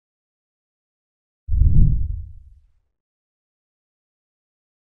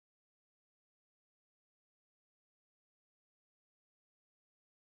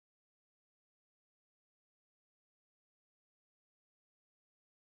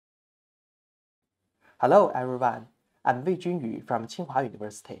Hello everyone, I'm Junyu from Tsinghua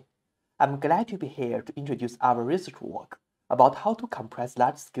University. I'm glad to be here to introduce our research work about how to compress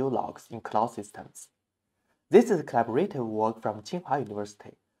large-scale logs in cloud systems. This is collaborative work from Tsinghua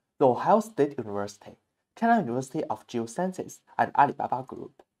University, the Ohio State University, China University of Geosciences, and Alibaba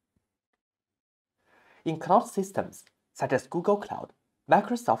Group. In cloud systems, such as Google Cloud,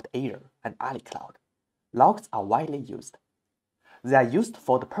 Microsoft Azure, and AliCloud, logs are widely used. They are used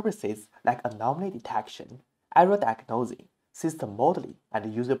for the purposes like anomaly detection, error diagnosing, system modeling,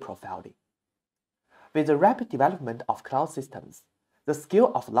 and user profiling. With the rapid development of cloud systems, the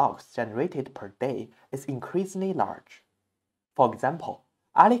scale of logs generated per day is increasingly large. For example,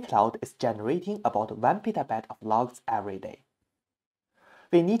 AliCloud is generating about 1 petabyte of logs every day.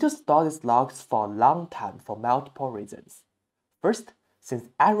 We need to store these logs for a long time for multiple reasons. First, since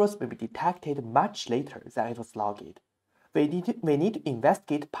errors will be detected much later than it was logged, we need to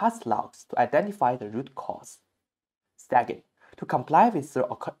investigate past logs to identify the root cause. Second, to comply with the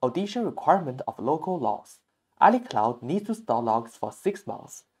audition requirement of local laws, AliCloud needs to store logs for 6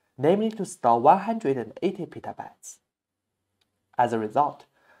 months, namely to store 180 petabytes. As a result,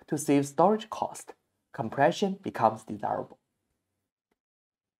 to save storage cost, compression becomes desirable.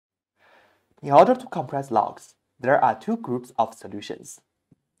 In order to compress logs, there are two groups of solutions.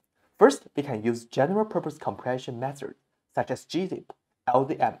 First, we can use general-purpose compression methods such as gzip,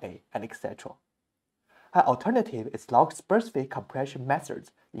 LZMA, and etc. An alternative is log-specific compression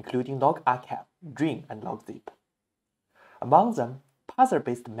methods including logarchive, dream, and logzip. Among them,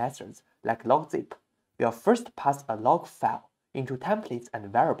 parser-based methods like logzip will first pass a log file into templates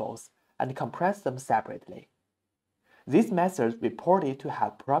and variables and compress them separately. These methods reported to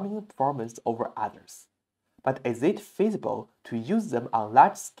have prominent performance over others. But is it feasible to use them on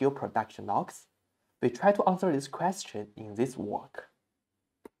large-scale production logs? We try to answer this question in this work.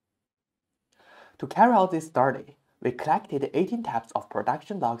 To carry out this study, we collected 18 types of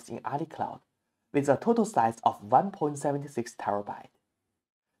production logs in AliCloud with a total size of 1.76 terabyte.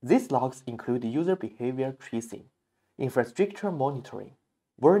 These logs include user behavior tracing, infrastructure monitoring,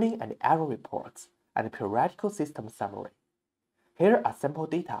 warning and error reports, and periodical system summary. Here are sample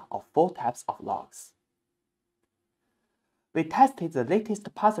data of 4 types of logs. We tested the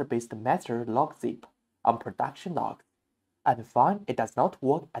latest parser-based method logzip on production logs and found it does not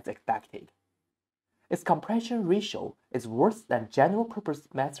work as expected. Its compression ratio is worse than general-purpose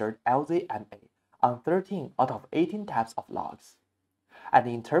method LZMA on 13 out of 18 types of logs. And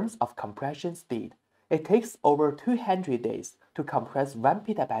in terms of compression speed, it takes over 200 days to compress 1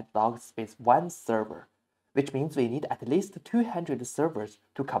 petabyte logs with one server, which means we need at least 200 servers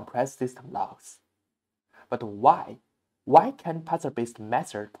to compress system logs. But why? Why can parser-based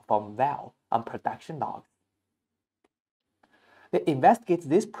method perform well on production logs? We investigated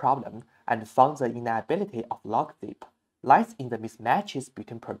this problem and found the inability of logzip lies in the mismatches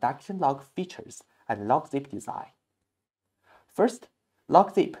between production log features and logzip design. First,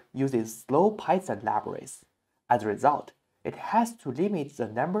 logzip uses slow Python libraries. As a result, it has to limit the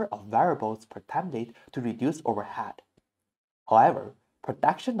number of variables per template to reduce overhead. However,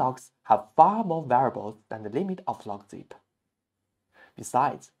 production logs have far more variables than the limit of logzip.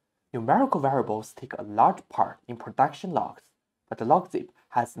 Besides, numerical variables take a large part in production logs, but the logzip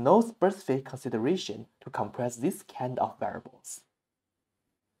has no specific consideration to compress this kind of variables.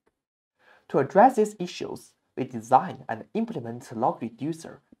 To address these issues, we design and implement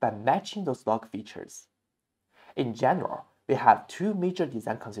LogReducer by matching those log features. In general, we have 2 major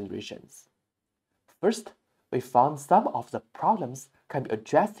design considerations. First, we found some of the problems can be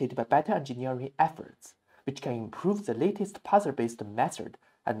addressed by better engineering efforts, which can improve the latest parser-based method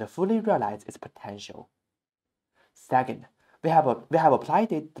and fully realize its potential. Second, we have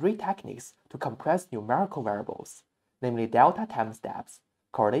applied 3 techniques to compress numerical variables, namely delta time steps,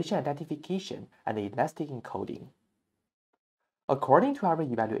 correlation identification, and elastic encoding. According to our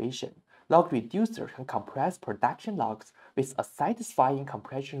evaluation, LogReducer can compress production logs with a satisfying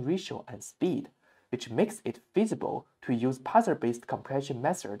compression ratio and speed, which makes it feasible to use parser-based compression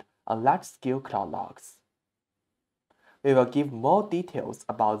method on large-scale cloud logs. We will give more details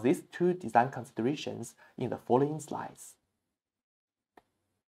about these 2 design considerations in the following slides.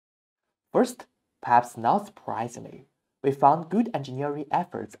 First, perhaps not surprisingly, we found good engineering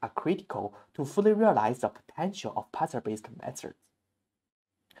efforts are critical to fully realize the potential of parser-based methods.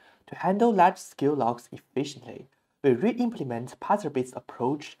 To handle large-scale logs efficiently, we re-implement parser-based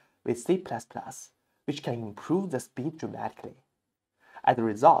approach with C++, which can improve the speed dramatically. As a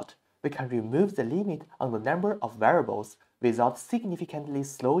result, we can remove the limit on the number of variables without significantly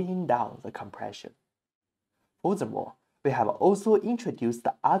slowing down the compression. Furthermore, we have also introduced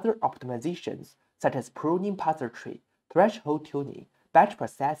other optimizations such as pruning parser tree, threshold tuning, batch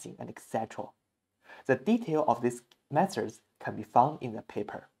processing, and etc. The detail of these methods can be found in the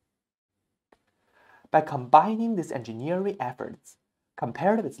paper. By combining these engineering efforts,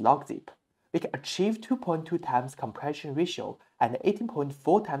 compared with LogZip, we can achieve 2.2 times compression ratio and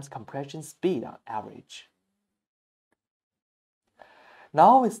 18.4 times compression speed on average.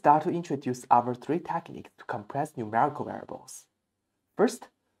 Now we start to introduce our three techniques to compress numerical variables. First,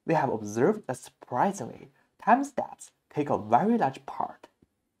 we have observed that surprisingly, time steps take a very large part.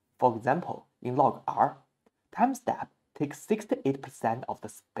 For example, in log R, time step takes 68% of the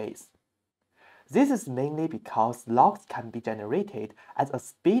space. This is mainly because logs can be generated at a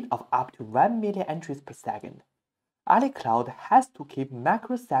speed of up to 1 million entries per second. AliCloud has to keep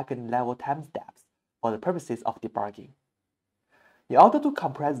microsecond level time steps for the purposes of debugging. In order to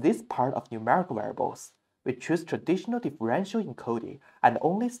compress this part of numerical variables, we choose traditional differential encoding and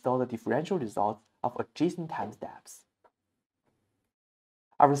only store the differential results of adjacent time steps.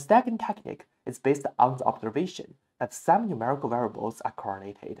 Our second technique is based on the observation that some numerical variables are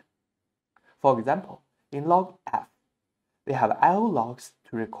correlated. For example, in log F, we have IO logs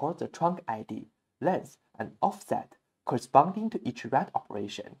to record the trunk ID, length, and offset corresponding to each write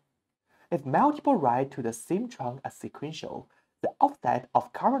operation. If multiple write to the same trunk are sequential, the offset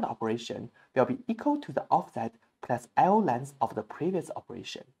of current operation will be equal to the offset plus IO length of the previous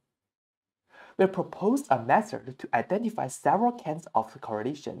operation. We propose a method to identify several kinds of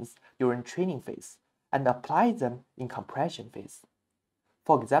correlations during training phase and apply them in compression phase.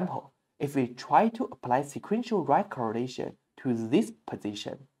 For example, if we try to apply sequential write correlation to this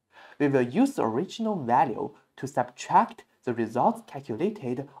position, we will use the original value to subtract the results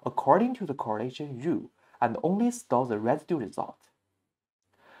calculated according to the correlation rule and only store the residue result.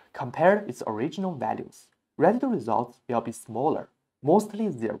 Compared with original values, residue results will be smaller, mostly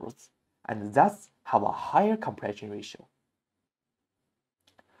zeros, and thus have a higher compression ratio.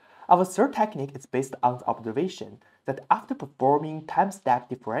 Our third technique is based on the observation that after performing time-step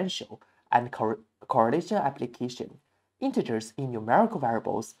differential and correlation application, integers in numerical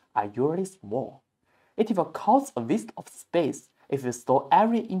variables are usually small. It will cause a waste of space if we store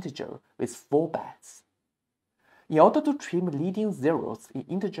every integer with 4 bytes. In order to trim leading zeros in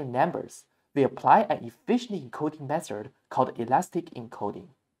integer numbers, we apply an efficient encoding method called elastic encoding.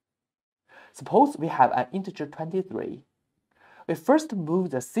 Suppose we have an integer 23. We first move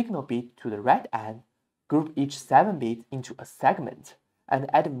the signal bit to the right end, group each 7 bits into a segment, and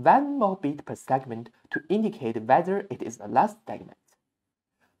add 1 more bit per segment to indicate whether it is the last segment.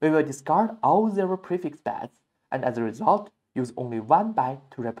 We will discard all 0 prefix bytes, and as a result, use only 1 byte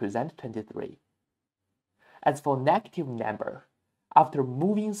to represent 23. As for negative number, after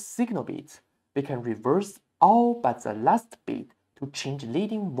moving signal bits, we can reverse all but the last bit to change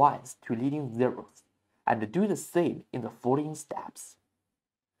leading ones to leading zeros, and do the same in the following steps.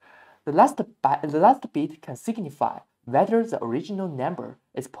 The last bit can signify whether the original number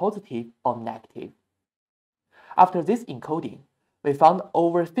is positive or negative. After this encoding, we found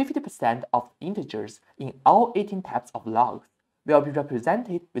over 50% of integers in all 18 types of logs will be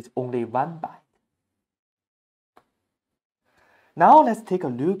represented with only 1 byte. Now let's take a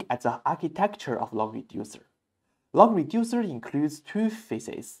look at the architecture of LogReducer. LogReducer includes 2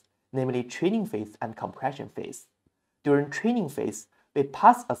 phases, namely training phase and compression phase. During training phase, we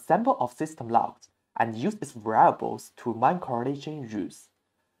pass a sample of system logs and use its variables to mine correlation rules.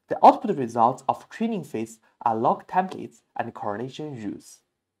 The output results of training phase are log templates and correlation rules.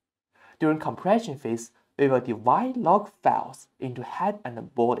 During compression phase, we will divide log files into head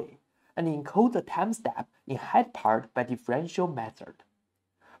and body, and encode the time step in head part by differential method.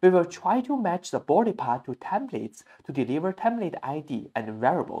 We will try to match the body part to templates to deliver template ID and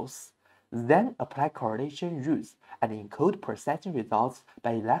variables, then apply correlation rules and encode processing results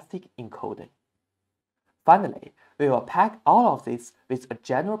by elastic encoding. Finally, we will pack all of this with a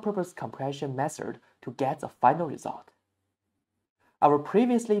general-purpose compression method to get the final result. Our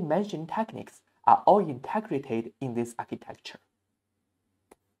previously mentioned techniques are all integrated in this architecture.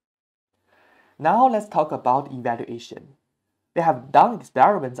 Now let's talk about evaluation. We have done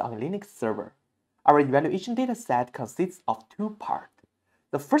experiments on a Linux server. Our evaluation dataset consists of 2 parts.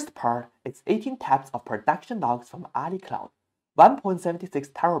 The first part is 18 types of production logs from AliCloud,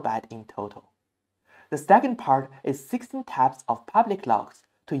 1.76 terabyte in total. The second part is 16 types of public logs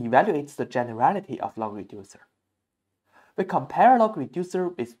to evaluate the generality of LogReducer. We compare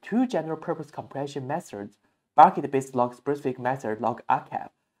LogReducer with 2 general-purpose compression methods, bucket-based log-specific method LogArchive,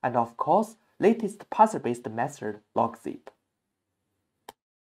 and of course, latest parser-based method LogZip.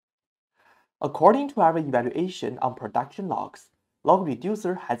 According to our evaluation on production logs,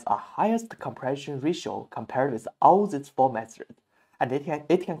 LogReducer has a highest compression ratio compared with all these four methods, and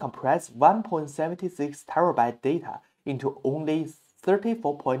it can compress 1.76 terabyte data into only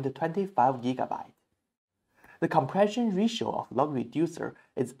 34.25 gigabytes. The compression ratio of LogReducer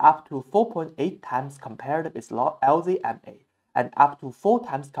is up to 4.8 times compared with LZMA and up to 4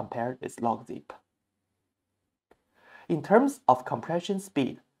 times compared with LogZip. In terms of compression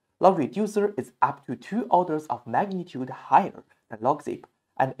speed, LogReducer is up to 2 orders of magnitude higher than LogZip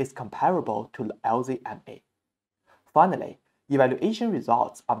and is comparable to LZMA. Finally, evaluation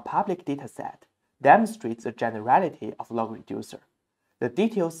results on public dataset demonstrate the generality of LogReducer. The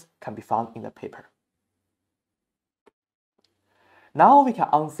details can be found in the paper. Now we can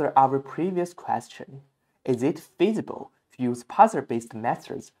answer our previous question. Is it feasible to use parser-based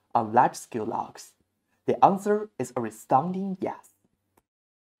methods on large-scale logs? The answer is a resounding yes.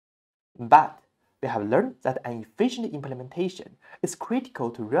 But we have learned that an efficient implementation is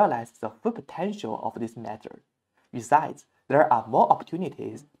critical to realize the full potential of this method. Besides, there are more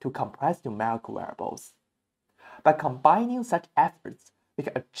opportunities to compress numerical variables. By combining such efforts, we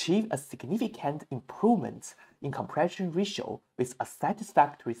can achieve a significant improvement in compression ratio with a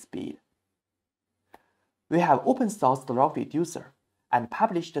satisfactory speed. We have open-sourced the LogReducer and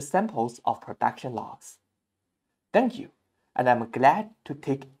published samples of production logs. Thank you, and I'm glad to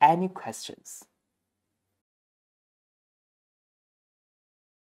take any questions.